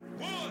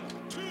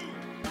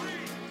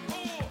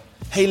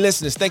Hey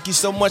listeners, thank you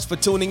so much for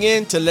tuning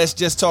in to Let's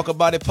Just Talk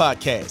About It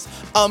podcast.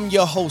 I'm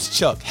your host,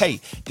 Chuck. Hey,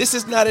 this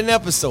is not an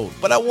episode,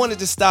 but I wanted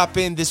to stop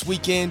in this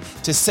weekend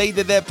to say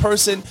to that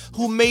person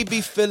who may be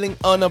feeling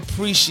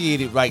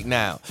unappreciated right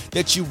now,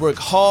 that you work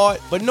hard,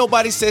 but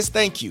nobody says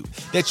thank you,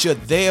 that you're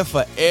there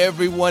for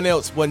everyone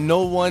else, but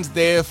no one's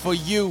there for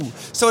you.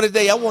 So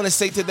today I want to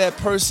say to that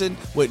person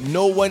what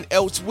no one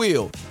else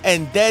will,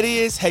 and that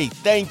is, hey,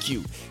 thank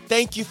you.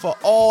 Thank you for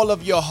all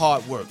of your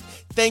hard work.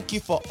 Thank you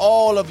for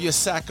all of your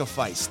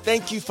sacrifice.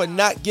 Thank you for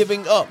not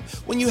giving up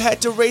when you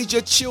had to raise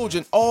your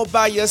children all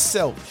by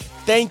yourself.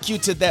 Thank you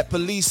to that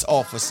police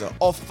officer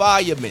or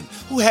fireman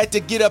who had to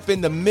get up in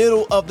the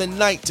middle of the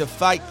night to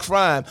fight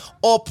crime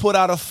or put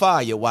out a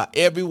fire while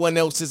everyone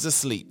else is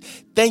asleep.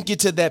 Thank you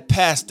to that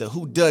pastor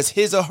who does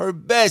his or her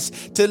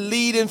best to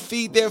lead and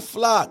feed their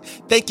flock.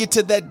 Thank you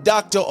to that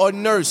doctor or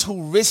nurse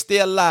who risk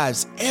their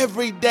lives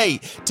every day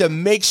to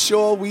make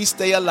sure we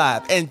stay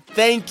alive. And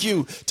thank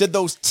you to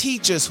those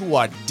teachers who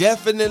are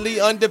definitely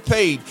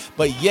underpaid,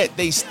 but yet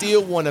they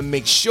still want to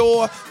make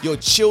sure your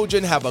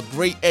children have a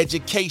great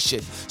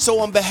education. So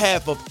on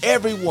behalf of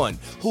everyone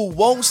who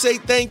won't say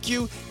thank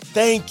you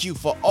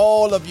for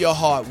all of your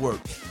hard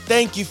work.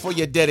 Thank you for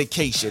your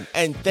dedication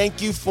and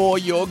thank you for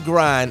your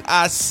grind.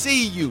 I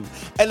see you.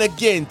 And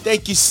again,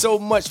 thank you so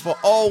much for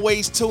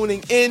always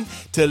tuning in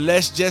to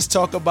Let's Just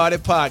Talk About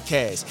It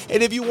podcast.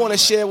 And if you want to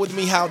share with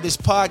me how this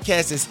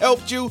podcast has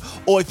helped you,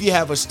 or if you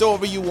have a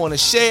story you want to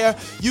share,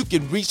 you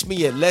can reach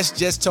me at Let's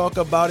Just Talk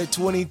About It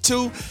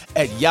 22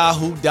 at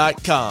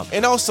yahoo.com.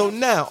 And also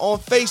now on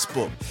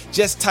Facebook,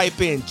 just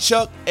type in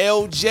Chuck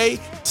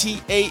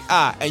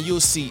LJTAI and you'll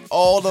see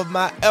all of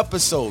my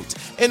episodes.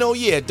 And oh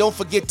yeah, don't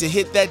forget to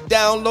hit that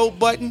download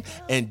button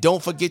and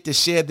don't forget to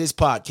share this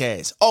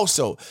podcast.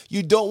 Also,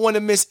 you don't want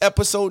to miss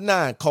episode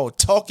 9 called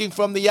Talking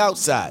from the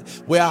Outside,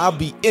 where I'll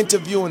be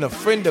interviewing a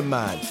friend of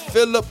mine,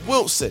 Philip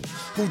Wilson,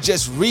 who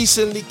just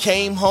recently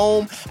came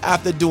home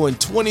after doing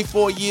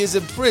 24 years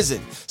in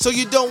prison. So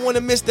you don't want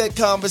to miss that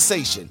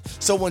conversation.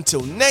 So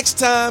until next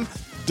time,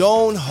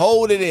 don't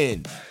hold it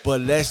in, but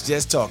let's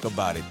just talk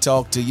about it.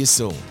 Talk to you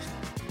soon.